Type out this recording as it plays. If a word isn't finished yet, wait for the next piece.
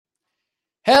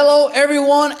Hello,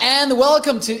 everyone, and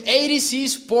welcome to ADC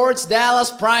Sports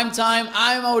Dallas Primetime.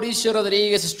 I'm Mauricio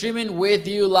Rodriguez, streaming with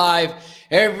you live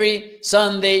every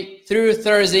Sunday through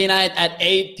Thursday night at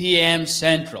 8 p.m.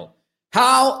 Central.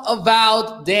 How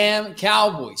about damn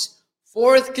Cowboys?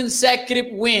 Fourth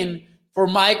consecutive win for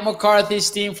Mike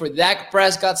McCarthy's team, for Dak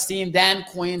Prescott's team, Dan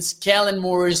Quinn's, Kellen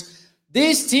Moore's.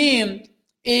 This team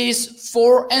is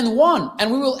 4-1, and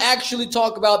we will actually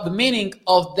talk about the meaning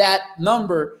of that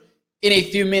number in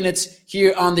a few minutes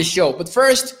here on the show. But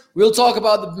first, we'll talk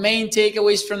about the main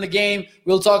takeaways from the game.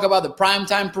 We'll talk about the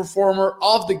primetime performer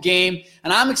of the game.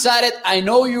 And I'm excited. I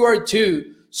know you are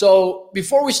too. So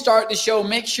before we start the show,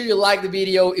 make sure you like the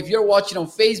video. If you're watching on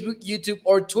Facebook, YouTube,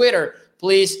 or Twitter,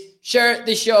 please share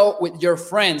the show with your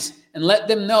friends and let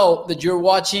them know that you're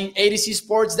watching ADC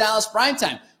Sports Dallas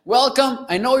Primetime. Welcome.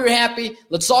 I know you're happy.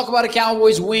 Let's talk about a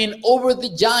Cowboys win over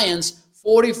the Giants,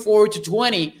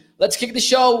 44-20. Let's kick the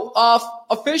show off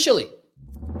officially.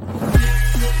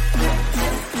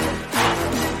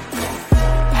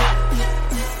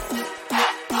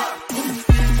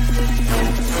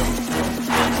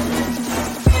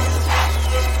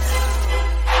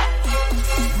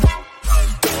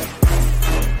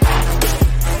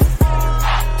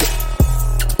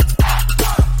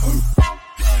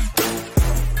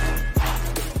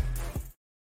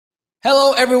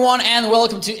 Hello, everyone, and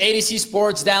welcome to ADC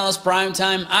Sports Dallas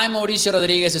Primetime. I'm Mauricio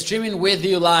Rodriguez, streaming with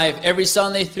you live every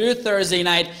Sunday through Thursday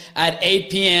night at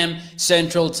 8 p.m.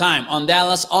 Central Time on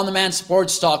Dallas On Demand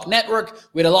Sports Talk Network,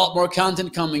 with a lot more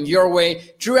content coming your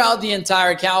way throughout the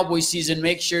entire Cowboys season.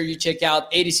 Make sure you check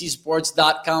out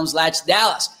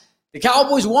adcsports.com/Dallas. The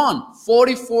Cowboys won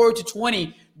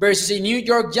 44-20 versus a New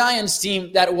York Giants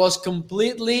team that was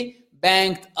completely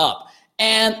banged up.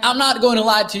 And I'm not going to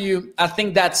lie to you, I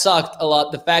think that sucked a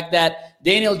lot. The fact that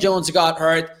Daniel Jones got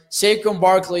hurt, Saquon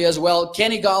Barkley as well,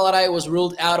 Kenny Golladay was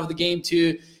ruled out of the game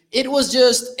too. It was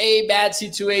just a bad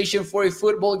situation for a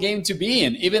football game to be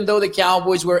in. Even though the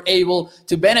Cowboys were able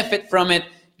to benefit from it,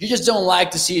 you just don't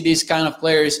like to see these kind of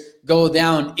players go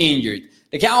down injured.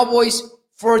 The Cowboys,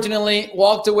 fortunately,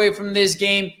 walked away from this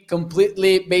game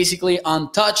completely, basically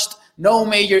untouched. No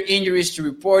major injuries to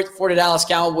report for the Dallas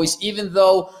Cowboys, even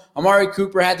though Amari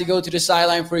Cooper had to go to the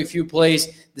sideline for a few plays.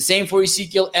 The same for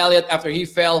Ezekiel Elliott after he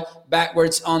fell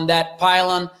backwards on that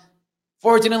pylon.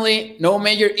 Fortunately, no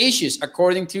major issues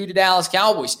according to the Dallas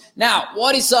Cowboys. Now,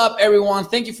 what is up, everyone?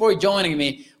 Thank you for joining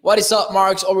me. What is up,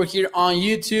 Marks, over here on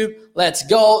YouTube? Let's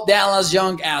go. Dallas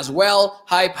Young as well.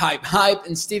 Hype, hype, hype.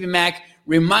 And Stevie Mac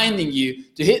reminding you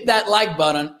to hit that like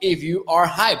button if you are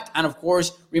hyped. And, of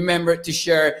course, remember to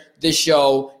share the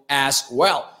show as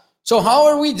well. So how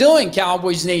are we doing,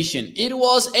 Cowboys Nation? It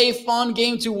was a fun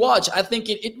game to watch. I think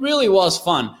it really was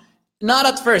fun. Not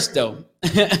at first, though.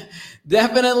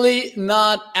 Definitely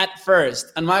not at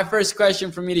first. And my first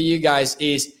question for me to you guys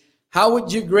is, how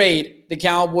would you grade the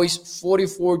Cowboys'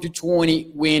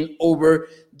 44-20 win over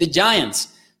the Giants?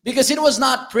 Because it was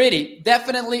not pretty.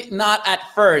 Definitely not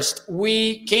at first.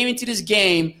 We came into this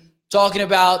game talking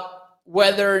about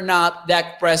whether or not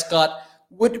Dak Prescott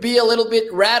would be a little bit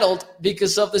rattled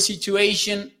because of the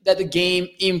situation that the game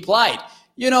implied.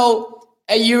 You know,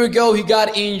 a year ago he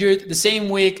got injured, the same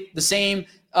week, the same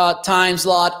time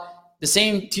slot, the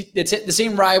same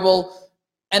rival,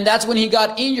 and that's when he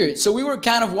got injured. So we were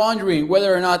kind of wondering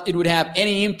whether or not it would have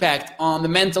any impact on the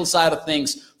mental side of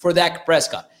things for Dak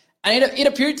Prescott. And it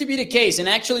appeared to be the case. And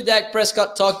actually, Dak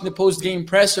Prescott talked in the post-game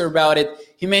presser about it.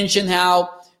 He mentioned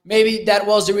how maybe that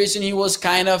was the reason he was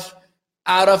kind of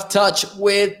out of touch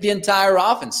with the entire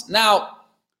offense. Now,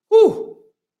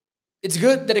 it's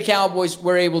good that the Cowboys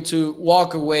were able to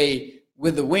walk away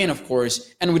with the win, of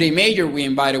course, and with a major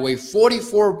win, by the way,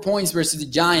 44 points versus the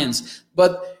Giants.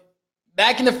 But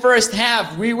back in the first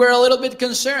half, we were a little bit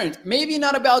concerned. Maybe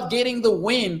not about getting the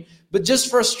win, but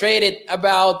just frustrated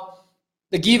about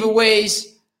the giveaways,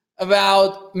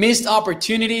 about missed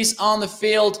opportunities on the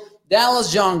field.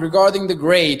 Dallas Young, regarding the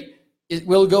grade, it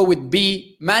will go with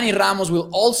B. Manny Ramos will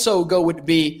also go with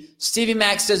B. Stevie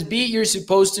Mac says, B, you're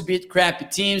supposed to beat crappy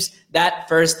teams. That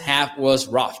first half was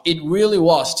rough. It really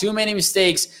was. Too many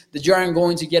mistakes that you aren't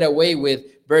going to get away with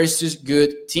versus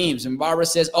good teams. And Barbara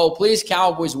says, oh, please,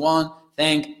 Cowboys won.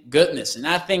 Thank goodness. And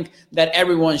I think that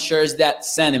everyone shares that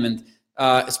sentiment,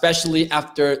 especially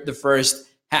after the first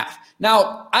half.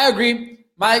 Now, I agree.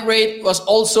 My grade was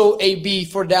also a B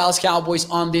for Dallas Cowboys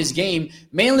on this game,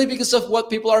 mainly because of what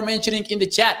people are mentioning in the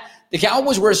chat. The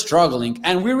Cowboys were struggling,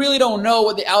 and we really don't know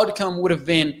what the outcome would have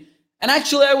been. And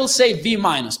actually, I will say V-.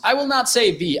 I will not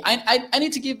say V. I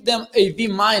need to give them a V-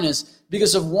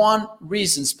 because of one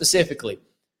reason specifically.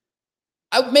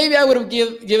 Maybe I would have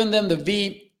given them the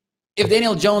V if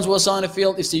Daniel Jones was on the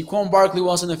field, if Saquon Barkley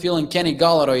was on the field, and Kenny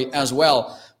Golladay as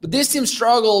well. But this team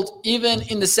struggled even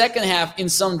in the second half in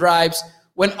some drives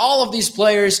when all of these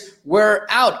players were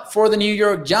out for the New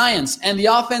York Giants. And the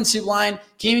offensive line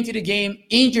came into the game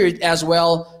injured as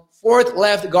well. Fourth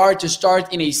left guard to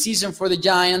start in a season for the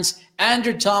Giants.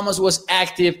 Andrew Thomas was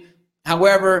active.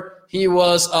 However, he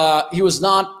was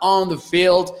not on the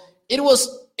field. It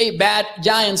was a bad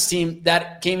Giants team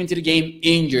that came into the game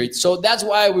injured. So that's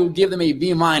why we'll give them a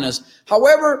B-.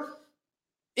 However,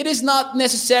 it is not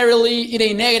necessarily in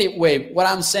a negative way what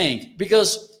I'm saying,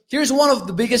 because here's one of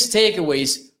the biggest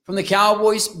takeaways from the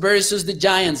Cowboys versus the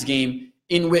Giants game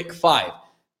in Week 5.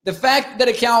 The fact that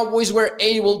the Cowboys were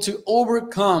able to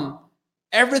overcome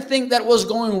everything that was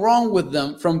going wrong with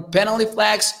them, from penalty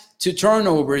flags to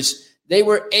turnovers. They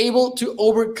were able to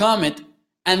overcome it,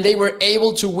 and they were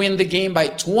able to win the game by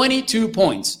 22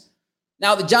 points.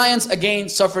 Now, the Giants, again,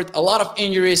 suffered a lot of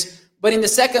injuries, but in the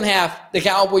second half, the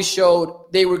Cowboys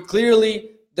showed they were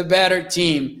clearly the better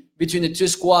team between the two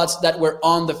squads that were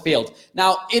on the field.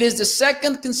 Now, it is the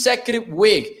second consecutive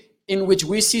week in which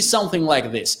we see something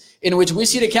like this, in which we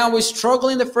see the Cowboys struggle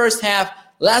in the first half.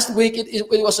 Last week, it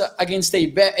was against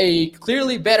a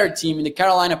clearly better team in the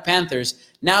Carolina Panthers.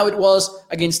 Now it was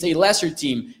against a lesser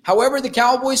team. However, the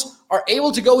Cowboys are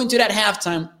able to go into that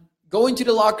halftime, go into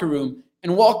the locker room,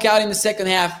 and walk out in the second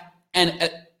half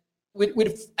and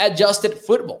with adjusted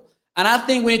football. And I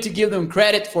think we need to give them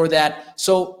credit for that.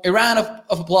 So a round of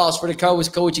applause for the Cowboys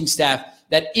coaching staff,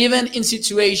 that even in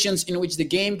situations in which the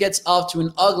game gets off to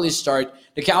an ugly start,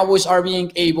 the Cowboys are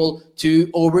being able to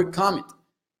overcome it.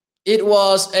 It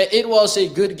was a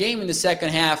good game in the second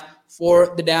half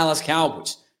for the Dallas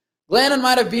Cowboys. Glennon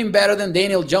might have been better than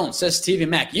Daniel Jones, says Stevie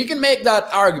Mack. You can make that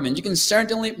argument. You can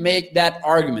certainly make that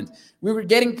argument. We were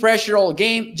getting pressure all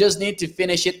game, just need to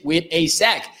finish it with a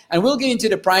sack. And we'll get into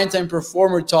the primetime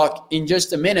performer talk in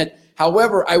just a minute.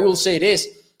 However, I will say this.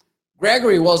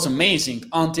 Gregory was amazing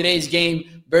on today's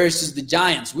game versus the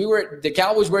Giants. The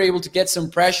Cowboys were able to get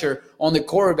some pressure on the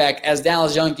quarterback, as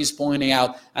Dallas Junkie is pointing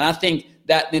out, and I think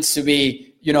that needs to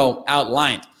be,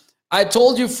 outlined. I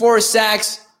told you 4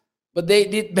 sacks, but they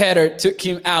did better, took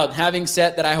him out. Having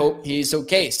said that, I hope he's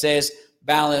okay, says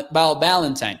Val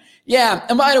Valentine. Yeah,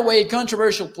 and by the way,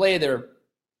 controversial play there.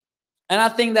 And I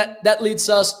think that leads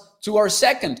us to our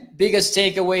second biggest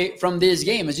takeaway from this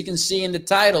game. As you can see in the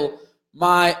title,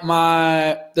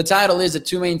 the title is the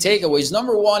 2 main takeaways.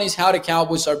 Number 1 is how the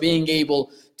Cowboys are being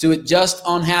able to adjust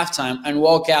on halftime and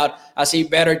walk out as a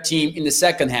better team in the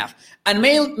second half. And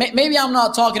maybe I'm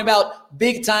not talking about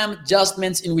big-time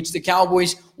adjustments in which the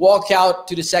Cowboys walk out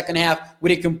to the second half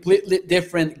with a completely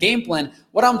different game plan.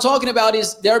 What I'm talking about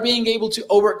is they're being able to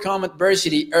overcome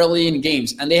adversity early in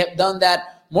games, and they have done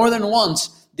that more than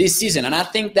once this season. And I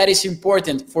think that is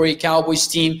important for a Cowboys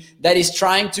team that is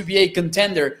trying to be a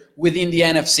contender within the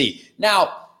NFC.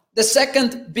 Now, the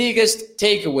second biggest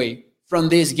takeaway from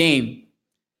this game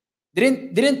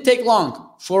didn't take long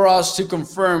for us to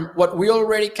confirm what we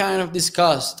already kind of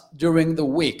discussed during the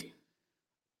week.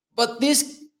 But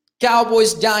this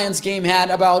Cowboys-Giants game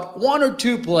had about 1 or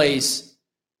 2 plays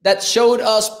that showed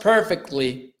us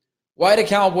perfectly why the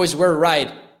Cowboys were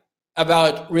right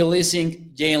about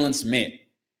releasing Jalen Smith.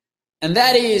 And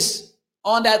that is,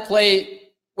 on that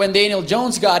play, when Daniel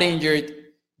Jones got injured,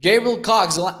 Gabriel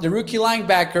Cox, the rookie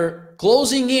linebacker,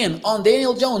 closing in on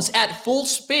Daniel Jones at full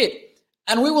speed.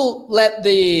 And we will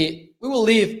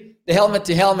leave the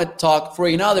helmet-to-helmet talk for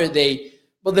another day.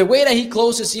 But the way that he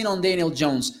closes in on Daniel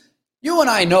Jones, you and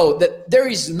I know that there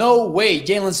is no way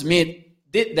Jalen Smith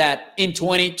did that in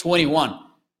 2021.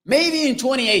 Maybe in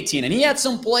 2018. And he had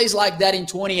some plays like that in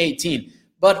 2018.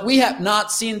 But we have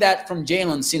not seen that from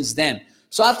Jalen since then.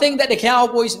 So I think that the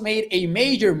Cowboys made a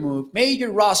major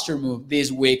roster move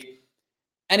this week.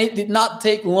 And it did not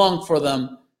take long for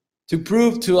them to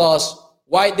prove to us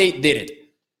why they did it.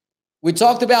 We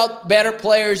talked about better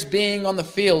players being on the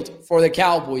field for the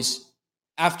Cowboys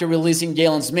after releasing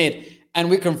Jalen Smith, and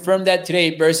we confirmed that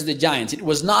today versus the Giants. It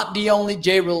was not the only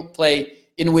J-Rule play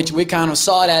in which we kind of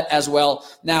saw that as well.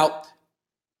 Now,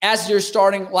 as your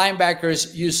starting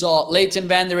linebackers, you saw Leighton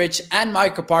Vander Esch and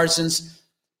Micah Parsons.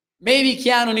 Maybe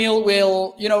Keanu Neal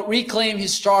will, reclaim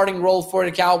his starting role for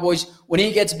the Cowboys when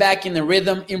he gets back in the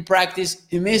rhythm in practice.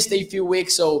 He missed a few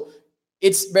weeks, so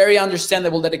it's very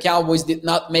understandable that the Cowboys did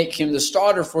not make him the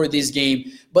starter for this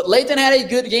game. But Leighton had a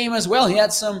good game as well. He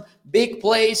had some big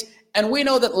plays. And we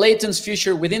know that Leighton's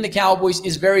future within the Cowboys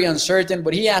is very uncertain,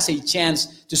 but he has a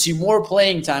chance to see more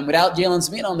playing time without Jalen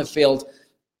Smith on the field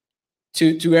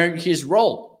to earn his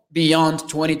role beyond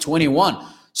 2021.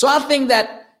 So I think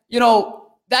that,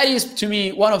 that is, to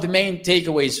me, one of the main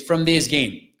takeaways from this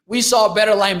game. We saw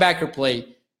better linebacker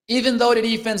play. Even though the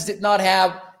defense did not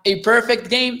have a perfect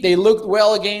game, they looked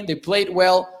well again. They played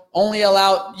well, only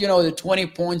allowed, the 20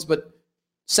 points, but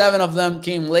 7 of them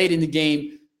came late in the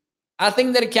game. I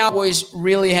think that the Cowboys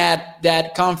really had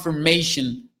that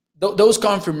confirmation, those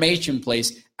confirmation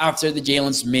plays after the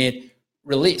Jalen Smith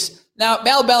release. Now,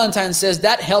 Mel Valentine says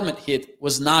that helmet hit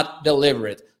was not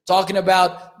deliberate. Talking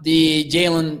about the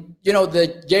Jalen,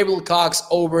 the Gabriel Cox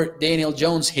over Daniel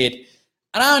Jones hit.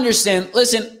 And I understand,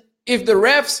 listen, if the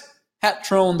refs had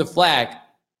thrown the flag,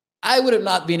 I would have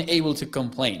not been able to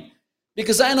complain.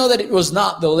 Because I know that it was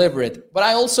not deliberate. But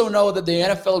I also know that the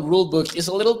NFL rulebook is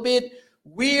a little bit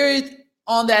weird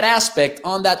on that aspect,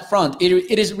 on that front.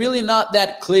 It is really not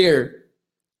that clear.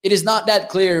 It is not that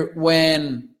clear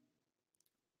when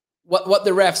what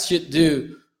the refs should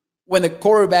do when the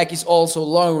quarterback is also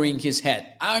lowering his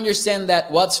head. I understand that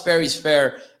what's fair is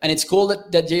fair, and it's cool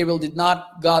that Gabriel did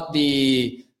not have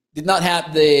the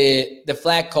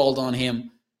flag called on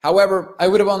him. However, I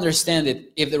would have understood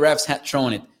it if the refs had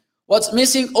thrown it. What's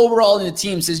missing overall in the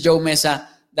team, says Joe Mesa,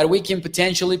 that we can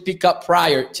potentially pick up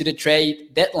prior to the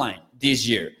trade deadline this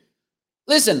year?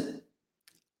 Listen,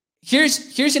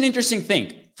 here's an interesting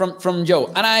thing from Joe,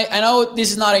 and I know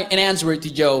this is not an answer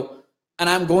to Joe, and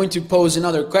I'm going to pose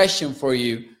another question for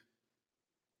you.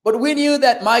 But we knew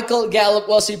that Michael Gallup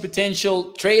was a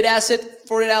potential trade asset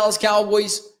for the Dallas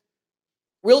Cowboys.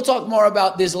 We'll talk more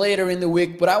about this later in the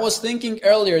week, but I was thinking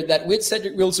earlier that with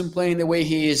Cedric Wilson playing the way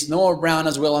he is, Noah Brown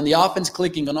as well, on the offense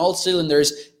clicking on all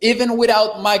cylinders, even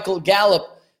without Michael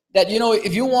Gallup, that,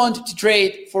 if you want to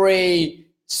trade for a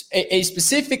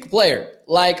specific player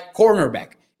like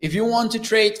cornerback, if you want to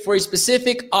trade for a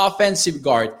specific offensive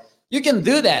guard, you can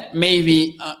do that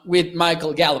maybe with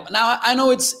Michael Gallup. Now, I know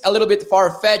it's a little bit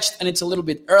far-fetched and it's a little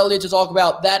bit early to talk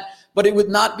about that, but it would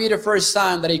not be the first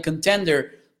time that a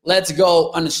contender lets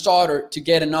go on a starter to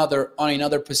get another on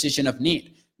another position of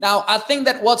need. Now, I think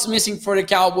that what's missing for the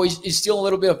Cowboys is still a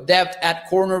little bit of depth at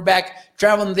cornerback.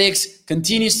 Trevon Diggs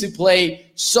continues to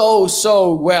play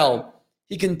so well.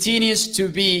 He continues to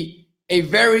be a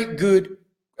very good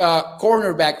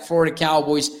cornerback for the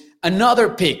Cowboys. Another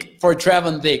pick for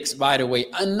Trevon Diggs, by the way.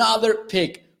 Another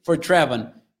pick for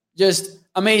Trevon. Just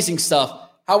amazing stuff.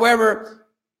 However,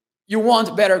 you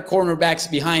want better cornerbacks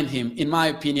behind him, in my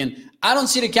opinion. I don't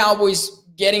see the Cowboys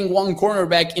getting one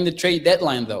cornerback in the trade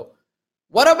deadline, though.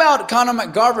 What about Connor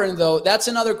McGovern, though? That's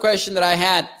another question that I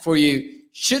had for you.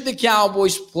 Should the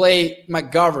Cowboys play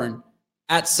McGovern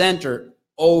at center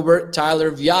over Tyler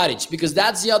Viotic? Because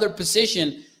that's the other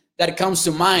position that comes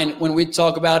to mind when we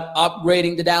talk about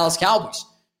upgrading the Dallas Cowboys.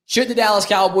 Should the Dallas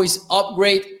Cowboys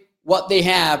upgrade what they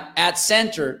have at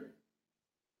center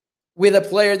with a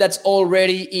player that's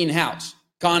already in-house,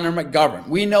 Connor McGovern?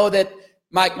 We know that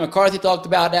Mike McCarthy talked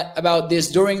about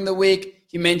this during the week.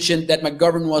 He mentioned that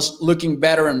McGovern was looking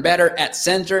better and better at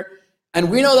center. And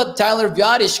we know that Tyler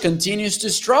Viotic continues to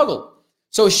struggle.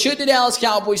 So should the Dallas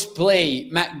Cowboys play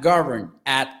McGovern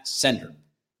at center?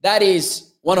 That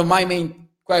is one of my main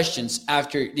questions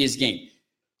after this game.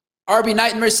 RB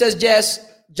Nightmare says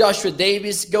yes. Joshua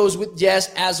Davis goes with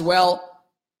yes as well.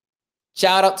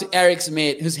 Shout out to Eric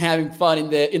Smith, who's having fun in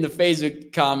the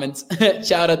Facebook comments.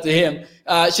 Shout out to him.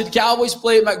 Should Cowboys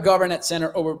play McGovern at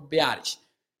center over Viotic?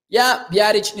 Yeah,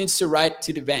 Viotic needs to ride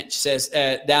to the bench, says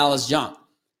Dallas Young.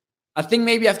 I think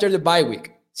maybe after the bye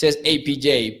week, says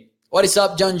APJ. What is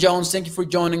up, John Jones? Thank you for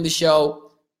joining the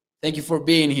show. Thank you for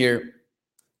being here.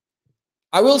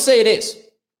 I will say it is.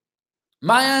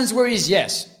 My answer is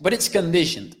yes, but it's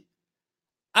conditioned.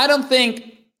 I don't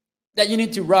think that you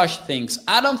need to rush things.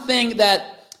 I don't think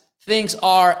that things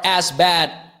are as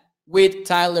bad with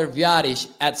Tyler Viotic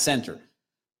at center.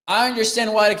 I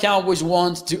understand why the Cowboys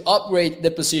want to upgrade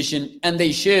the position, and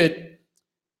they should,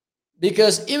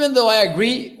 because even though I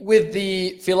agree with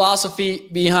the philosophy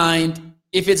behind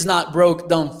if it's not broke,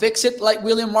 don't fix it, like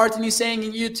William Martin is saying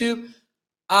in YouTube,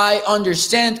 I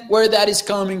understand where that is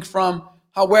coming from.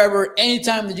 However,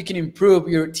 anytime that you can improve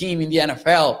your team in the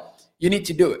NFL, you need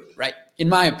to do it, right? In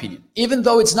my opinion, even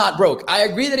though it's not broke. I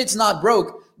agree that it's not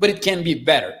broke, but it can be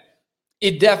better.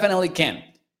 It definitely can.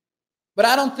 But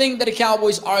I don't think that the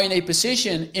Cowboys are in a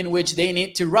position in which they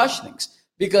need to rush things,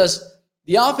 because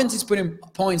the offense is putting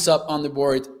points up on the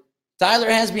board. Tyler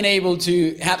has been able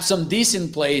to have some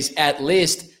decent plays at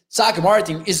least. Zach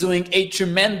Martin is doing a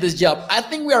tremendous job. I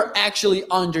think we are actually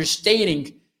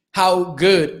understating how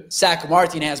good Zach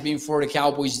Martin has been for the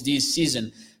Cowboys this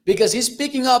season, because he's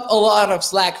picking up a lot of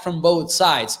slack from both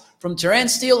sides. From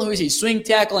Terrence Steele, who is a swing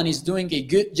tackle and is doing a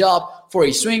good job for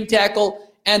a swing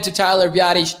tackle, and to Tyler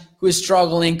Viotic, who is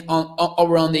struggling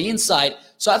over on the inside.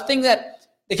 So I think that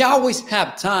the Cowboys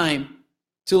have time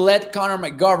to let Connor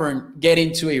McGovern get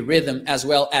into a rhythm as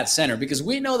well at center, because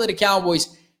we know that the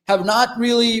Cowboys have not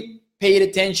really paid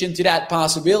attention to that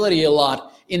possibility a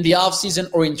lot in the offseason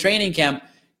or in training camp.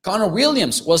 Connor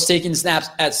Williams was taking snaps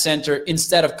at center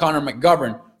instead of Connor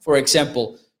McGovern, for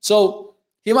example. So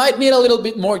he might need a little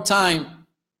bit more time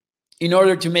in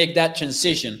order to make that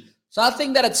transition. So I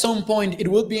think that at some point it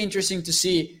would be interesting to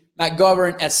see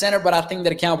McGovern at center, but I think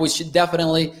that the Cowboys should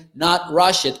definitely not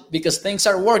rush it because things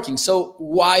are working. So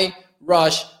why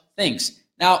rush things?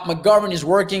 Now, McGovern is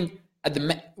working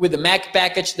with the Mac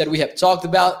package that we have talked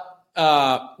about.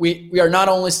 We are not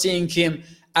only seeing him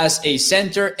as a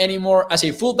center anymore, as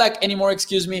a fullback anymore,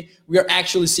 we are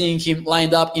actually seeing him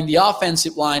lined up in the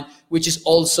offensive line, which is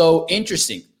also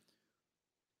interesting.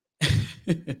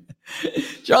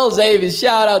 Charles Davis,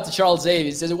 shout out to Charles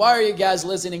Davis. Says, why are you guys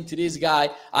listening to this guy?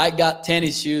 I got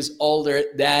tennis shoes older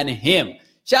than him.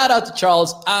 Shout out to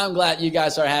Charles. I'm glad you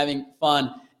guys are having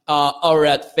fun over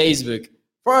at Facebook.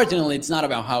 Fortunately, it's not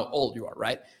about how old you are,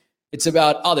 right? It's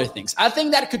about other things. I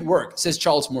think that could work, says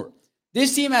Charles Moore.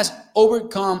 This team has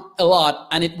overcome a lot,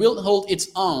 and it will hold its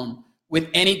own with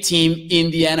any team in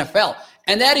the NFL.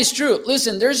 And that is true.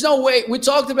 Listen, there's no way. We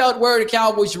talked about where the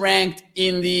Cowboys ranked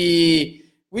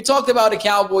where the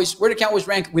Cowboys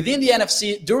ranked within the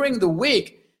NFC during the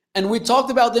week, and we talked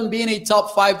about them being a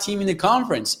top 5 team in the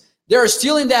conference. They are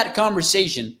still in that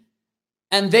conversation,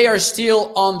 and they are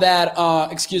still on that,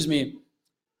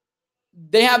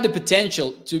 they have the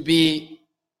potential to be.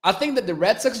 I think that the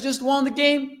Red Sox just won the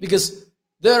game because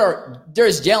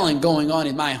there's yelling going on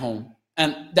in my home.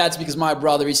 And that's because my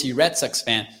brother is a Red Sox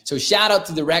fan. So shout out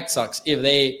to the Red Sox if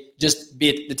they just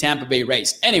beat the Tampa Bay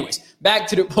Rays. Anyways, back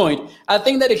to the point. I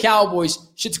think that the Cowboys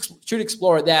should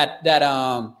explore that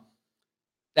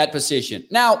position.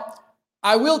 Now,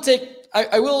 I will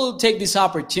take this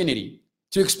opportunity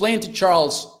to explain to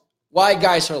Charles why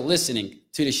guys are listening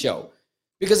to the show.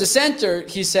 Because the center,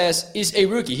 he says, is a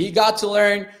rookie. He got to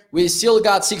learn. We still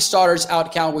got 6 starters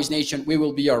out, Cowboys Nation. We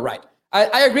will be all right.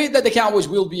 I agree that the Cowboys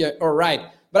will be all right.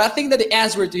 But I think that the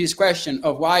answer to his question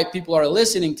of why people are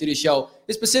listening to the show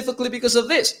is specifically because of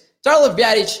this. Tyler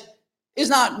Biadasz is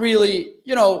not really,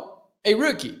 a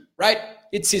rookie, right?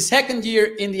 It's his second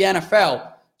year in the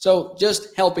NFL. So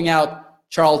just helping out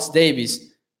Charles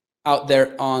Davis out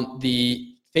there on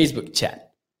the Facebook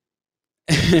chat.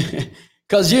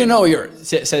 Because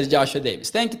says Joshua Davis.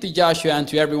 Thank you to Joshua and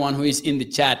to everyone who is in the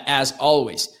chat as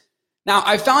always. Now,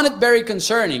 I found it very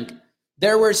concerning.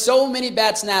 There were so many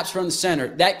bad snaps from the center.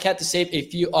 Dak had to save a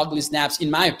few ugly snaps, in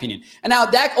my opinion. And now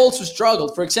Dak also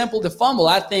struggled. For example, the fumble,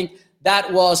 I think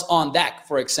that was on Dak,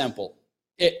 for example,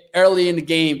 early in the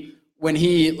game when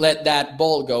he let that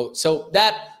ball go. So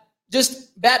that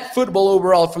just bad football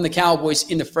overall from the Cowboys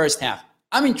in the first half.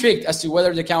 I'm intrigued as to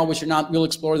whether the Cowboys or not will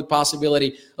explore the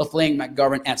possibility of playing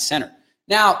McGovern at center.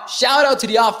 Now, shout out to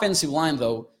the offensive line,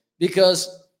 though, because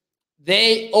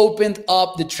they opened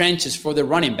up the trenches for the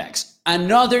running backs.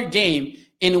 Another game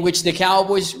in which the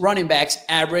Cowboys running backs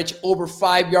averaged over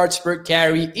 5 yards per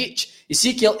carry each.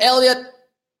 Ezekiel Elliott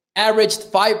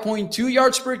averaged 5.2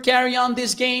 yards per carry on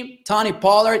this game. Tony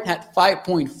Pollard had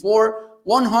 5.4,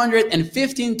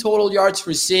 115 total yards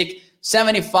for Zeke,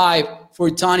 75 for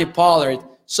Tony Pollard.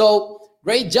 So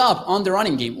great job on the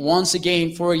running game once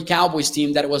again for a Cowboys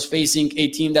team that was facing a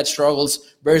team that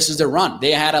struggles versus the run.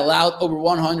 They had allowed over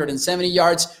 170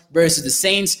 yards versus the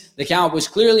Saints. The Cowboys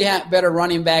clearly had better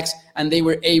running backs, and they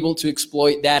were able to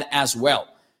exploit that as well.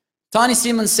 Tony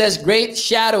Simmons says, great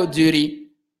shadow duty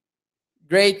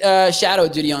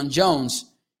on Jones.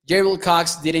 Jerry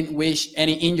Cox didn't wish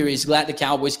any injuries. Glad the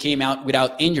Cowboys came out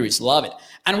without injuries. Love it.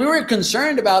 And we were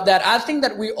concerned about that. I think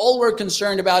that we all were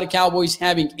concerned about the Cowboys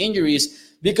having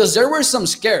injuries because there were some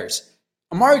scares.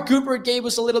 Amari Cooper gave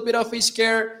us a little bit of a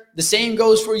scare. The same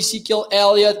goes for Ezekiel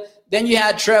Elliott. Then you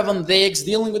had Trevon Diggs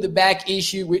dealing with the back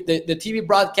issue. The TV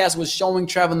broadcast was showing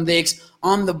Trevon Diggs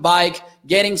on the bike,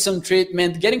 getting some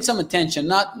treatment, getting some attention,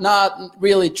 not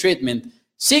really treatment.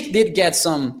 Zeke did get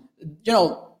some,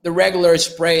 the regular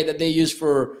spray that they use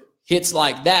for hits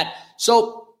like that.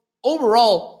 So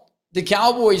overall, the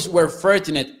Cowboys were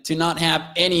fortunate to not have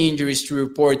any injuries to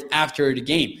report after the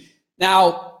game.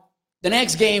 Now, the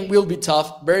next game will be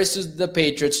tough versus the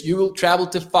Patriots. You will travel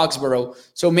to Foxborough.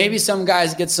 So maybe some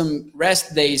guys get some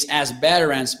rest days as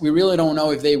veterans. We really don't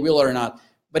know if they will or not.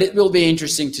 But it will be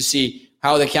interesting to see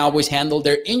how the Cowboys handle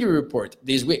their injury report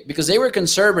this week because they were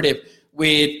conservative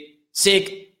with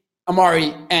Zeke,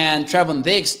 Amari, and Trevon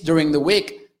Diggs during the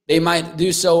week. They might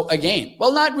do so again.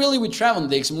 Well, not really with Trevon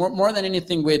Diggs, more than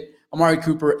anything with Amari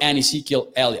Cooper and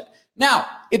Ezekiel Elliott. Now,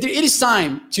 it is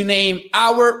time to name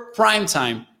our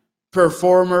primetime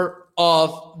performer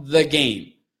of the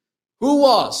game. Who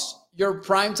was your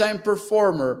primetime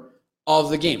performer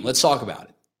of the game? Let's talk about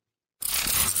it.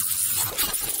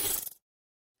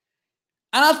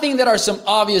 And I think there are some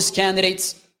obvious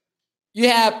candidates. You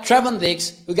have Trevon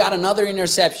Diggs, who got another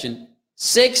interception,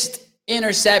 6th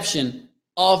interception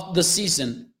of the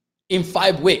season in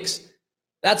 5 weeks.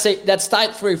 That's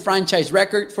tied for a franchise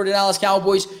record for the Dallas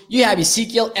Cowboys. You have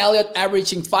Ezekiel Elliott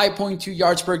averaging 5.2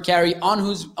 yards per carry on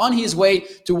his way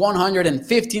to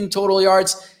 115 total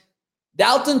yards.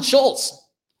 Dalton Schultz.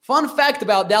 Fun fact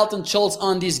about Dalton Schultz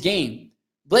on this game.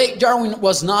 Blake Jarwin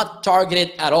was not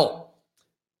targeted at all.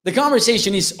 The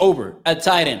conversation is over at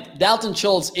tight end. Dalton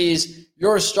Schultz is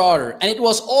your starter, and it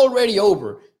was already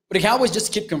over, but the Cowboys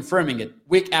just keep confirming it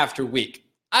week after week.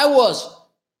 I was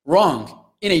wrong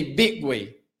in a big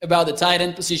way about the tight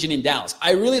end position in Dallas.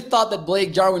 I really thought that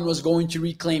Blake Jarwin was going to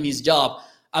reclaim his job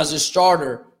as a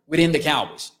starter within the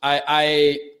Cowboys.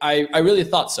 I really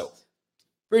thought so.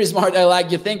 Pretty smart. I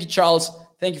like you. Thank you, Charles.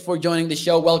 Thank you for joining the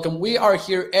show. Welcome. We are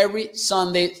here every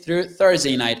Sunday through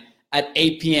Thursday night at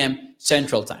 8 p.m.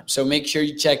 Central Time. So make sure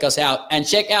you check us out and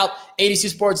check out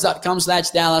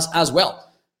adcsports.com/Dallas as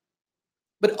well.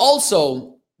 But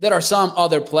also, there are some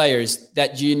other players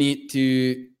that you need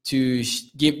to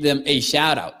give them a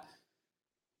shout out.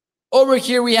 Over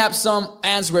here, we have some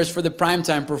answers for the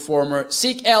primetime performer.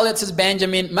 Zeke Elliott says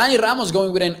Benjamin. Manny Ramos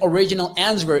going with an original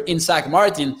answer in Zach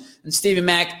Martin. And Stevie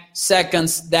Mack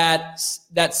seconds that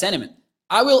sentiment.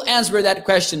 I will answer that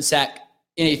question, Zach,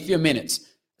 in a few minutes.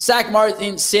 Zach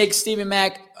Martin, 6. Stevie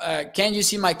Mack, can you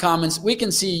see my comments? We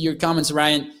can see your comments,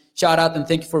 Ryan. Shout out and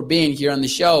thank you for being here on the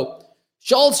show.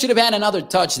 Schultz should have had another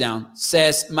touchdown,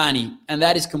 says Manny. And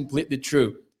that is completely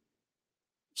true.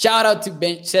 Shout out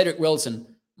to Cedric Wilson.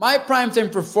 My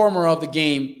primetime performer of the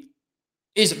game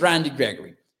is Randy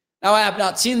Gregory. Now, I have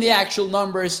not seen the actual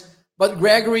numbers, but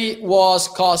Gregory was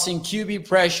causing QB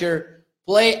pressure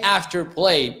play after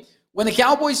play. When the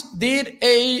Cowboys did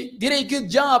a good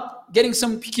job getting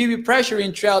some QB pressure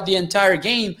in throughout the entire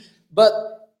game, but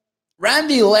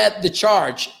Randy led the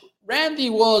charge. Randy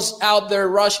was out there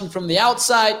rushing from the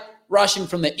outside, rushing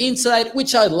from the inside,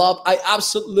 which I love. I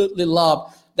absolutely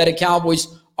love that the Cowboys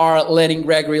are letting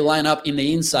Gregory line up in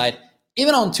the inside.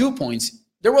 Even on 2 points,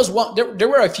 there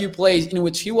were a few plays in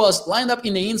which he was lined up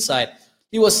in the inside.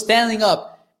 He was standing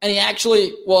up, and he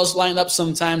actually was lined up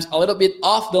sometimes a little bit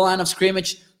off the line of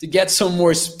scrimmage to get some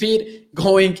more speed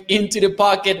going into the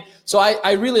pocket. So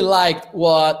I really liked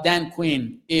what Dan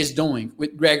Quinn is doing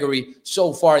with Gregory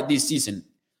so far this season.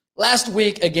 Last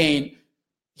week, again,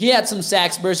 he had some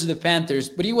sacks versus the Panthers,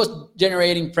 but he was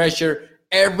generating pressure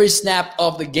every snap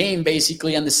of the game,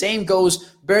 basically, and the same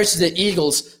goes versus the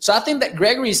Eagles. So I think that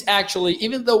Gregory is actually,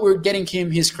 even though we're getting him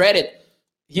his credit,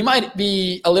 he might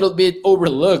be a little bit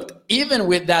overlooked, even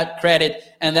with that credit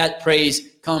and that praise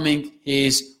coming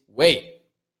his way.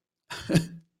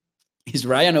 Is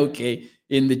Ryan okay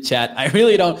in the chat?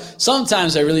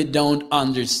 Sometimes I really don't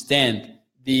understand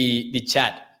the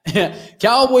chat.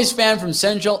 Cowboys fan from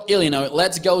Central Illinois,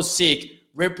 let's go Zeke.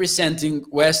 Representing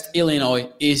West Illinois,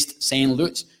 East St.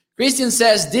 Louis. Christian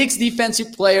says Diggs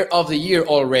Defensive Player of the Year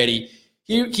already.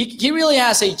 He really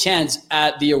has a chance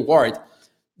at the award.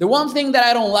 The one thing that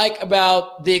I don't like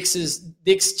about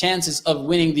Diggs' chances of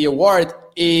winning the award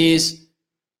is,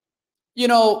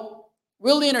 will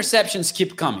the interceptions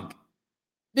keep coming?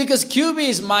 Because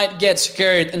QBs might get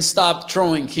scared and stop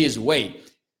throwing his way.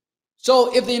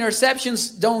 So if the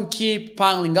interceptions don't keep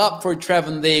piling up for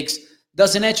Trevon Diggs,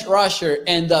 does an edge rusher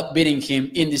end up beating him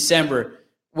in December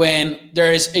when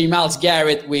there is a Myles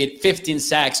Garrett with 15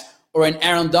 sacks or an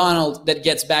Aaron Donald that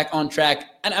gets back on track?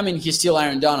 And I mean, he's still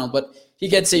Aaron Donald, but he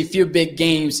gets a few big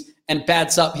games and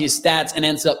pads up his stats and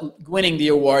ends up winning the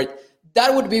award.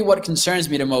 That would be what concerns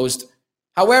me the most.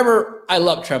 However, I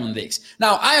love Trevon Diggs.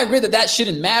 Now, I agree that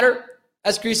shouldn't matter,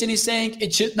 as Christian is saying.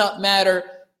 It should not matter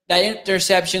that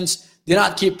interceptions do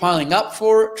not keep piling up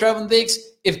for Trevon Diggs.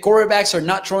 If quarterbacks are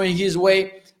not throwing his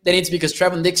way, then it's because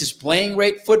Trevon Diggs is playing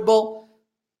great football.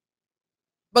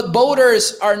 But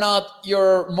voters are not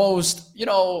your most,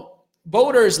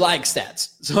 voters like stats.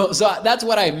 So that's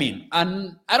what I mean.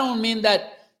 And I don't mean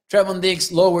that Trevon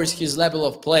Diggs lowers his level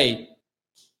of play.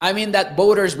 I mean that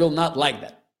voters will not like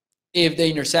that if the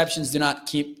interceptions do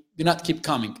not keep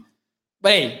coming.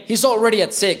 But hey, he's already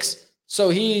at 6, so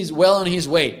he's well on his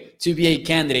way to be a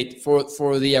candidate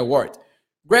for the award.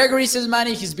 Gregory says,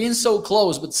 Manny, he's been so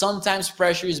close, but sometimes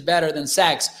pressure is better than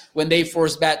sacks when they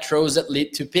force bad throws that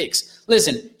lead to picks.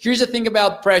 Listen, here's the thing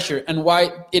about pressure and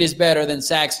why it is better than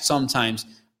sacks sometimes.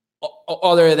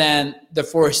 other than the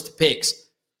forced picks.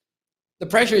 The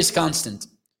pressure is constant.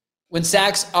 When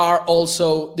sacks are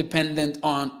also dependent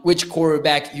on which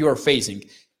quarterback you're facing.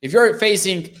 If you're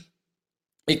facing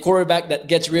a quarterback that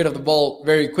gets rid of the ball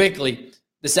very quickly,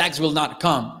 the sacks will not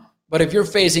come. But if you're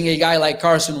facing a guy like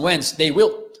Carson Wentz, they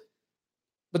will.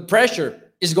 But pressure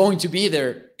is going to be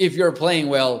there if you're playing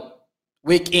well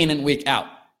week in and week out.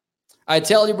 I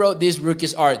tell you, bro, these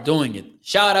rookies are doing it.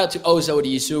 Shout out to Osa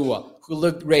Odiyisua, who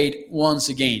looked great once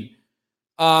again.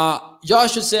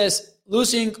 Joshua says,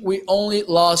 losing, we only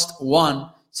lost one,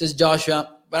 says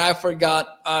Joshua. But I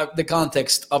forgot the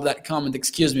context of that comment.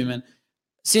 Excuse me, man.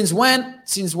 Since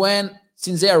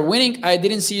they are winning, I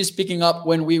didn't see you speaking up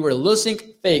when we were losing.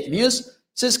 Fake news,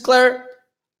 says Claire.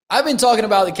 I've been talking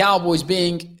about the Cowboys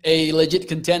being a legit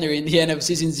contender in the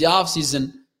NFC since the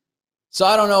offseason. So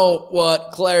I don't know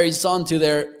what Claire is onto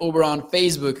there over on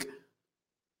Facebook.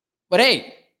 But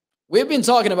hey, we've been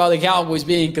talking about the Cowboys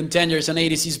being contenders on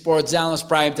ADC Sports Dallas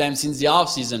Primetime since the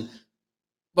offseason.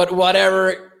 But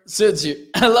whatever suits you.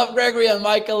 I love Gregory and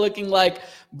Michael looking like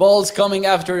balls coming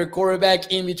after the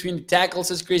quarterback in between the tackles,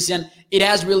 says Christian. It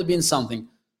has really been something.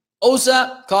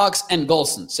 Osa, Cox, and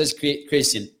Golson, says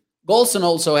Christian. Golson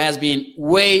also has been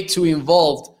way too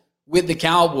involved with the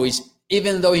Cowboys,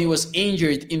 even though he was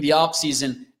injured in the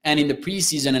offseason and in the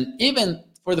preseason and even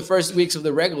for the first weeks of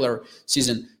the regular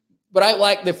season. But I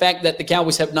like the fact that the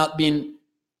Cowboys have not been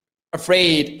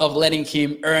afraid of letting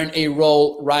him earn a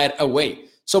role right away.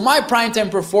 So my primetime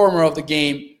performer of the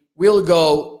game will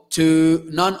go to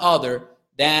none other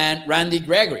than Randy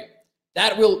Gregory.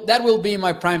 That will be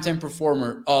my primetime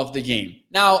performer of the game.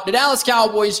 Now, the Dallas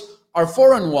Cowboys are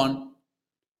 4-1.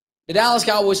 The Dallas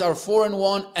Cowboys are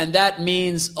 4-1, and that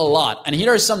means a lot. And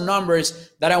here are some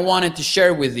numbers that I wanted to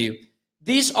share with you.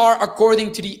 These are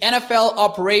according to the NFL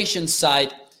operations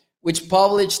site, which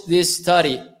published this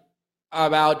study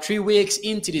about 3 weeks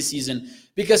into the season.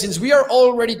 Because since we are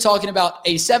already talking about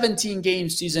a 17-game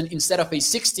season instead of a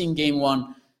 16-game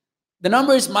one, the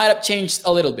numbers might have changed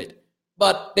a little bit.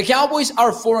 But the Cowboys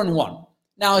are 4-1.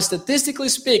 Now, statistically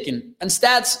speaking, and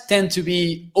stats tend to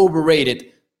be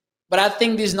overrated, but I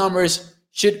think these numbers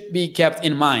should be kept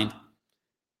in mind.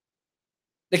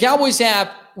 The Cowboys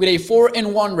have, with a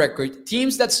 4-1 record,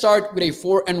 teams that start with a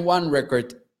 4-1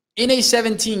 record in a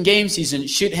 17-game season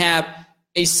should have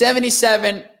a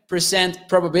 77%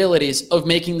 probabilities of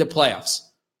making the playoffs,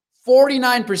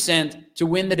 49% to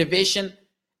win the division,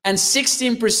 and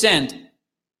 16%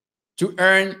 to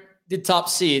earn the top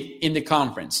seed in the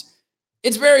conference.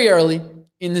 It's very early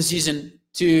in the season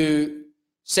to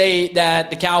say that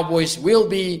the Cowboys will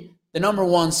be the number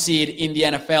one seed in the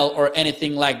NFL or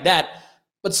anything like that.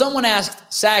 But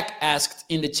Zach asked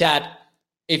in the chat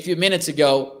a few minutes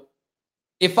ago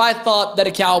if I thought that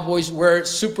the Cowboys were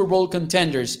Super Bowl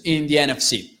contenders in the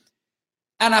NFC.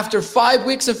 And after 5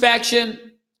 weeks of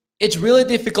action, it's really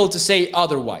difficult to say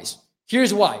otherwise.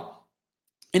 Here's why.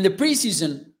 In the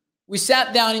preseason, we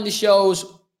sat down in the shows,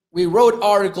 we wrote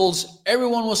articles,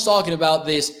 everyone was talking about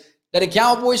this, that the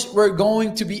Cowboys were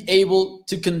going to be able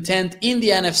to contend in the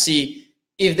NFC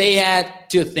if they had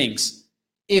two things.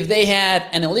 If they had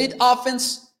an elite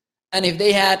offense and if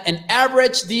they had an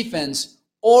average defense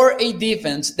or a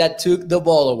defense that took the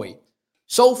ball away.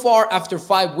 So far, after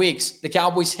 5 weeks, the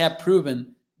Cowboys have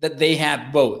proven that they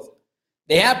have both.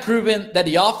 They have proven that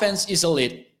the offense is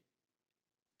elite.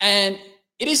 And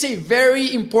it is a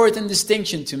very important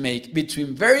distinction to make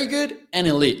between very good and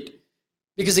elite.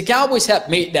 Because the Cowboys have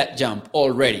made that jump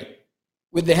already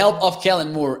with the help of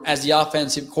Kellen Moore as the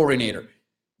offensive coordinator.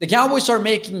 The Cowboys are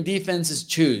making defenses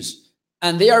choose,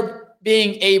 and they are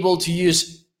being able to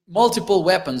use multiple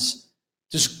weapons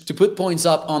to put points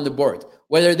up on the board.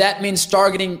 Whether that means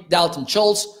targeting Dalton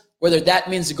Schultz, whether that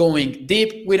means going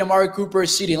deep with Amari Cooper,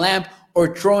 CeeDee Lamb,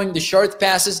 or throwing the short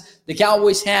passes, the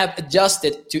Cowboys have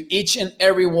adjusted to each and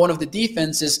every one of the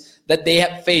defenses that they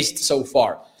have faced so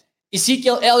far.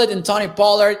 Ezekiel Elliott and Tony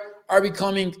Pollard are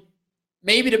becoming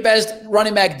maybe the best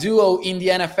running back duo in the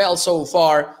NFL so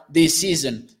far this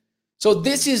season. So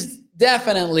this is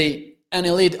definitely an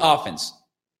elite offense,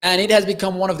 and it has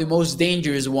become one of the most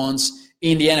dangerous ones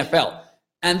in the NFL.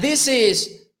 And this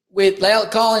is with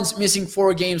La'el Collins missing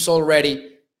 4 games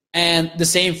already, and the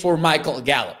same for Michael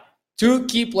Gallup. 2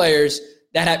 key players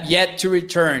that have yet to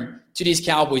return to this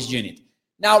Cowboys unit.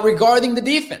 Now, regarding the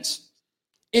defense,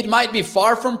 it might be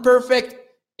far from perfect.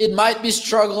 It might be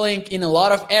struggling in a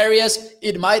lot of areas.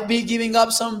 It might be giving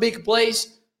up some big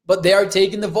plays, but they are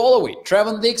taking the ball away.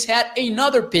 Trevon Diggs had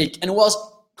another pick and was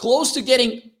close to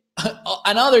getting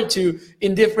another 2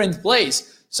 in different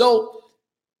plays. So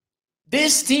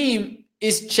this team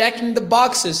is checking the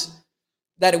boxes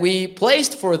that we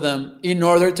placed for them in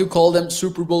order to call them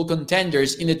Super Bowl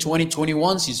contenders in the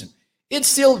 2021 season. It's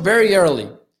still very early,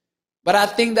 but I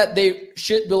think that they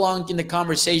should belong in the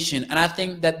conversation, and I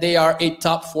think that they are a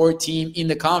top 4 team in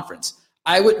the conference.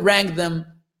 I would rank them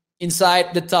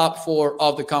inside the top 4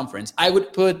 of the conference. I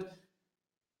would put,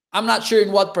 I'm not sure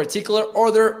in what particular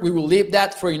order, we will leave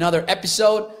that for another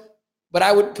episode, but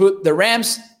I would put the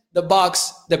Rams, the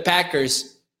Bucs, the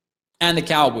Packers, and the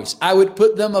Cowboys. I would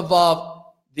put them above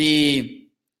the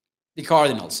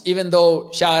Cardinals, even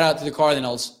though, shout out to the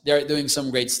Cardinals, they're doing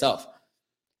some great stuff.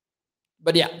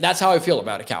 But yeah, that's how I feel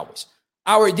about the Cowboys.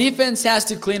 Our defense has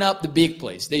to clean up the big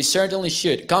plays. They certainly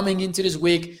should. Coming into this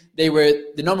week, they were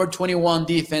the number 21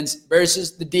 defense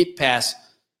versus the deep pass.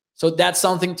 So that's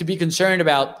something to be concerned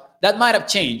about. That might have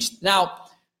changed. Now,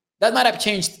 that might have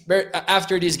changed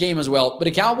after this game as well. But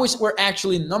the Cowboys were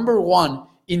actually number 1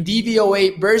 in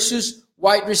DVOA versus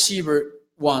wide receiver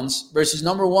ones versus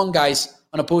number 1 guys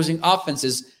on opposing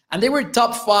offenses. And they were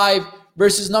top 5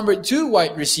 versus number 2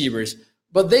 wide receivers.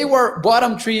 But they were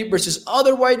bottom 3 versus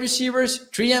other wide receivers,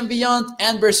 3 and beyond,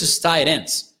 and versus tight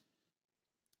ends.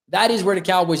 That is where the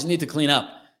Cowboys need to clean up.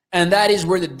 And that is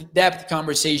where the depth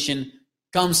conversation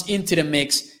comes into the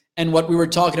mix. And what we were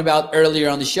talking about earlier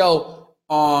on the show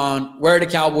on where the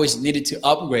Cowboys needed to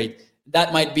upgrade.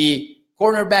 That might be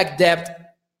cornerback depth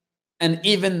and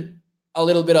even a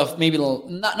little bit of maybe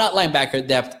not linebacker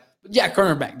depth, but yeah,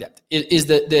 cornerback depth is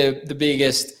the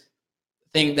biggest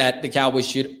thing that the Cowboys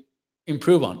should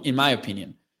improve on, in my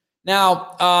opinion.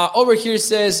 Now, over here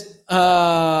says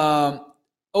OGP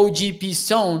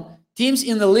Zone, teams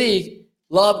in the league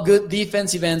love good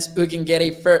defensive ends who can get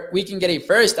we can get a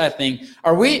first, I think.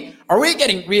 Are we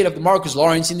getting rid of Marcus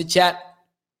Lawrence in the chat?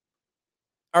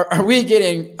 Are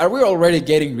we already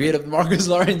getting rid of Marcus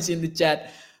Lawrence in the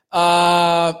chat?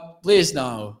 Please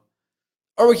no.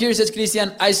 Over here says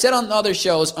Christian, I said on other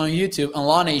shows on YouTube, on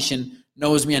Law Nation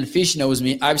knows me and Fish knows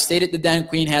me, I've stated that Dan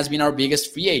Quinn has been our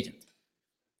biggest free agent.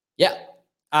 Yeah,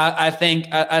 I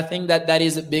think that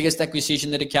is the biggest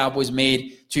acquisition that the Cowboys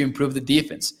made to improve the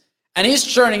defense. And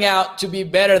he's turning out to be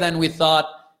better than we thought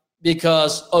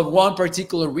because of one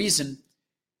particular reason.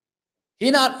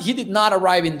 He did not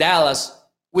arrive in Dallas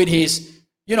with his,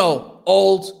 good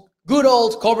old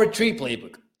cover 3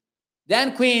 playbook.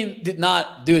 Dan Quinn did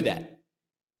not do that.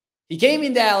 He came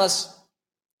in Dallas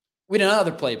with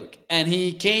another playbook, and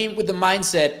he came with the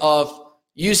mindset of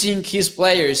using his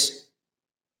players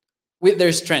with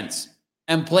their strengths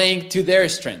and playing to their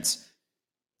strengths.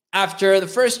 After the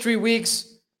first 3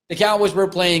 weeks, the Cowboys were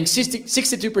playing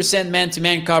 62%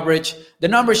 man-to-man coverage. The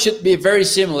numbers should be very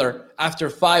similar after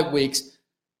 5 weeks.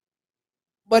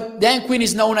 But Dan Quinn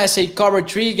is known as a cover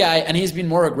 3 guy, and he's been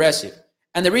more aggressive.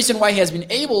 And the reason why he has been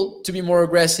able to be more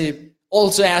aggressive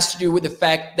also has to do with the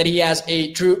fact that he has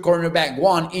a true cornerback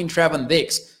 1 in Trevon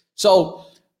Diggs. So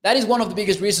that is one of the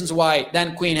biggest reasons why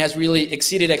Dan Quinn has really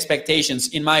exceeded expectations,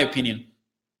 in my opinion.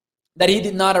 That he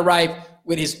did not arrive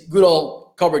with his good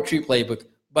old cover 3 playbook,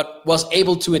 but was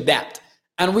able to adapt.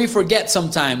 And we forget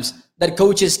sometimes that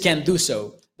coaches can do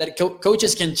so, that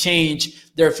coaches can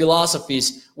change their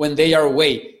philosophies when they are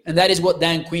away. And that is what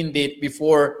Dan Quinn did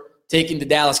before taking the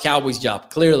Dallas Cowboys job,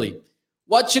 clearly.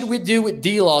 What should we do with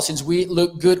D-Law since we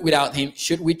look good without him?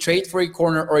 Should we trade for a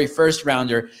corner or a first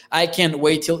rounder? I can't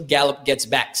wait till Gallup gets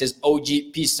back, says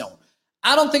OG Pistone.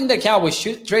 I don't think the Cowboys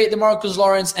should trade DeMarcus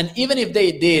Lawrence, and even if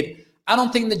they did, I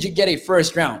don't think that you get a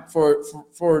first round for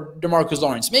DeMarcus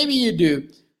Lawrence. Maybe you do,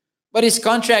 but his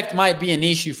contract might be an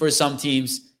issue for some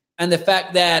teams, and the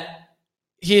fact that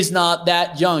he's not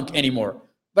that young anymore.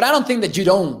 But I don't think that you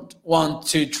don't want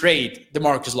to trade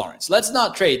DeMarcus Lawrence. Let's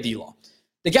not trade D-Law.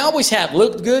 The Cowboys have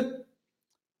looked good,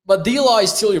 but D-Law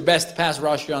is still your best pass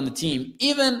rusher on the team,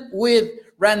 even with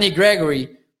Randy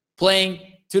Gregory playing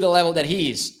to the level that he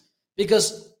is.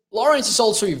 Because Lawrence is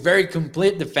also a very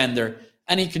complete defender,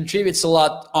 and he contributes a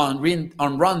lot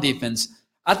on run defense.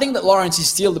 I think that Lawrence is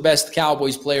still the best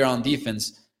Cowboys player on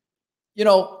defense.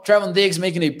 Trevon Diggs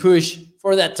making a push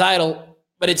for that title,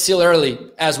 but it's still early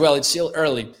as well. It's still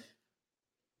early.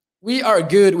 We are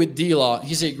good with D-Law.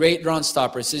 He's a great run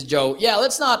stopper, says Joe. Yeah,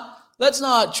 let's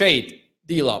not trade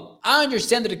D-Law. I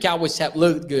understand that the Cowboys have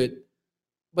looked good,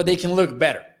 but they can look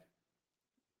better.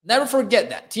 Never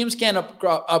forget that. Teams can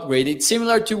upgrade. It's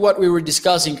similar to what we were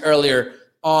discussing earlier.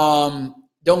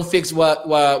 Don't fix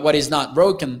what is not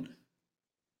broken.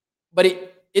 But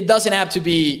it doesn't have to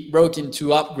be broken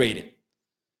to upgrade it.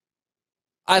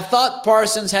 I thought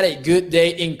Parsons had a good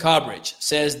day in coverage,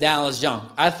 says Dallas Young.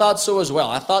 I thought so as well.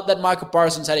 I thought that Michael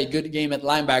Parsons had a good game at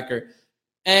linebacker.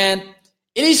 And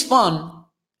it is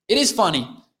funny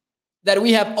that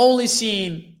we have only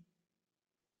seen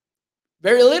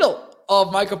very little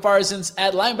of Micah Parsons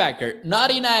at linebacker.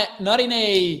 Not in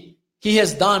a he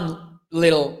has done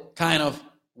little kind of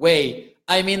way.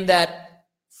 I mean that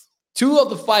 2 of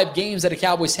the 5 games that the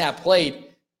Cowboys have played,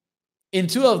 in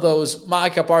 2 of those,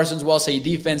 Micah Parsons was a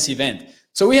defensive end.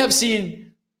 So we have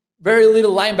seen very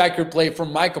little linebacker play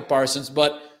from Micah Parsons,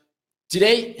 but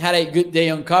today had a good day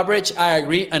on coverage. I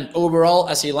agree. And overall,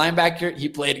 as a linebacker, he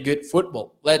played good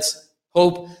football. Let's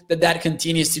hope that that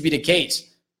continues to be the case.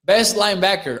 Best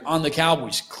linebacker on the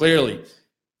Cowboys, clearly.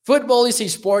 Football is a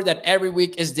sport that every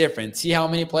week is different. See how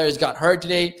many players got hurt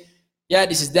today? Yeah,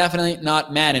 this is definitely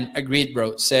not Madden. Agreed,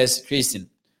 bro, says Christian.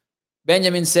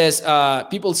 Benjamin says,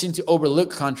 people seem to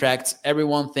overlook contracts.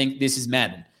 Everyone think this is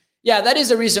Madden. Yeah, that is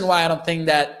the reason why I don't think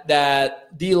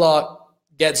that D-Law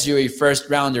gets you a first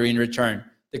rounder in return,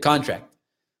 the contract.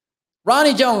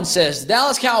 Ronnie Jones says,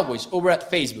 Dallas Cowboys over at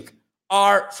Facebook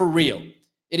are for real.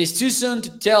 It is too soon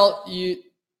to tell you.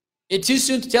 It's too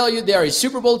soon to tell you they are a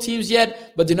Super Bowl teams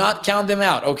yet, but do not count them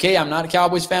out. Okay, I'm not a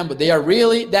Cowboys fan, but they are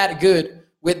really that good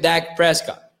with Dak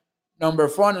Prescott. Number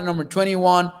 4 and number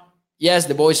 21. Yes,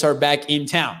 the boys are back in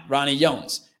town. Ronnie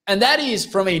Jones. And that is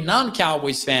from a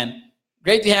non-Cowboys fan.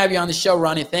 Great to have you on the show,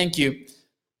 Ronnie. Thank you.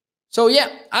 So, yeah,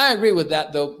 I agree with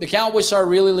that, though. The Cowboys are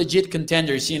really legit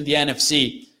contenders in the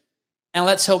NFC. And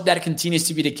let's hope that continues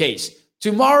to be the case.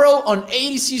 Tomorrow on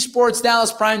ADC Sports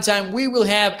Dallas Primetime, we will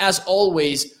have, as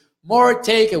always, more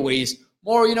takeaways,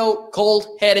 more,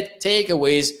 cold-headed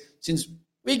takeaways, since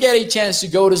we get a chance to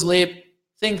go to sleep,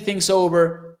 think things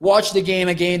over, watch the game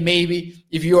again, maybe.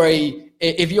 If you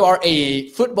are a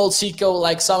football sicko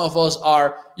like some of us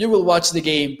are, you will watch the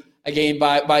game again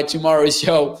by tomorrow's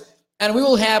show. And we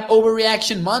will have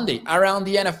Overreaction Monday around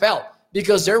the NFL,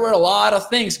 because there were a lot of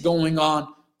things going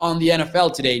on the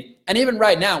NFL today. And even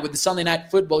right now with the Sunday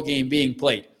Night Football game being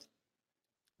played.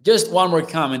 Just one more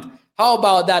comment. How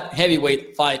about that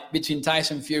heavyweight fight between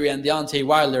Tyson Fury and Deontay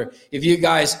Wilder? If you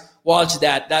guys watched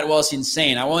that, that was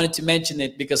insane. I wanted to mention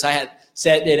it because I had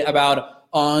said it about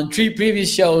on 3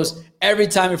 previous shows. Every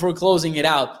time before closing it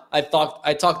out, I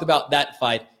talked about that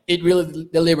fight. It really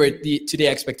delivered to the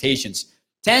expectations.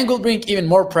 Tangled bring even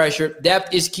more pressure.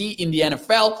 Depth is key in the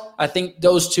NFL. I think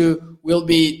those 2 will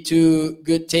be 2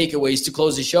 good takeaways to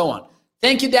close the show on.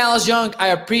 Thank you, Dallas Young. I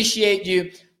appreciate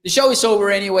you. The show is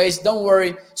over anyways. Don't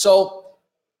worry. So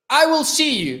I will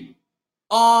see you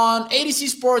on ADC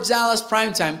Sports Dallas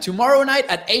Primetime tomorrow night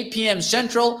at 8 p.m.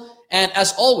 Central. And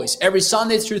as always, every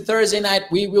Sunday through Thursday night,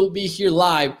 we will be here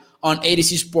live on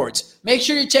ADC Sports. Make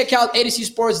sure you check out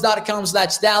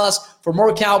adcsports.com/Dallas for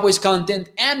more Cowboys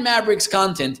content and Mavericks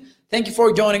content. Thank you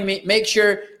for joining me. Make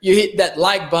sure you hit that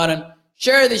like button,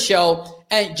 share the show.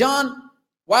 And John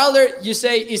Wilder, you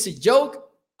say it's a joke,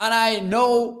 and I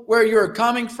know where you're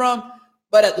coming from,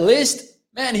 but at least,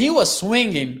 man, he was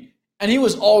swinging, and he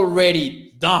was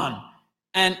already done.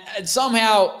 And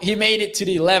somehow he made it to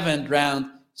the 11th round.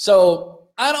 So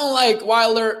I don't like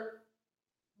Wilder,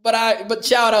 but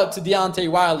shout out to Deontay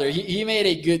Wilder. He made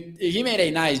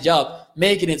a nice job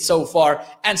making it so far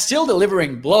and still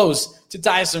delivering blows to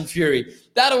Tyson Fury.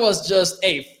 That was just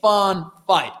a fun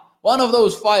fight. One of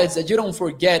those fights that you don't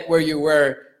forget where you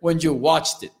were when you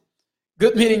watched it.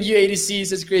 Good meeting you, ADC,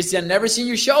 says Christian. Never seen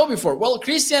your show before. Well,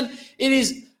 Christian, it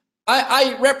is.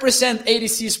 I represent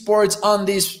ADC Sports on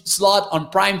this slot on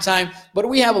primetime, but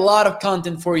we have a lot of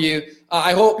content for you.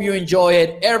 I hope you enjoy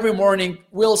it. Every morning,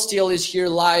 Will Steele is here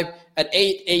live at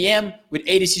 8 a.m. with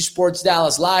ADC Sports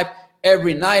Dallas Live.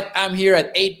 Every night, I'm here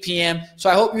at 8 p.m. So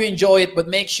I hope you enjoy it, but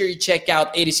make sure you check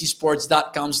out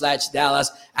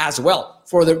adcsports.com/Dallas as well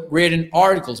for the written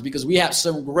articles, because we have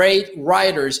some great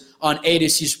writers on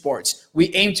ADC Sports.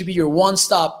 We aim to be your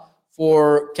one-stop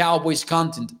for Cowboys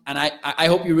content, and I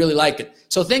hope you really like it.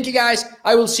 So thank you, guys.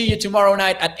 I will see you tomorrow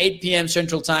night at 8 p.m.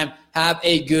 Central Time. Have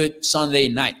a good Sunday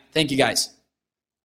night. Thank you, guys.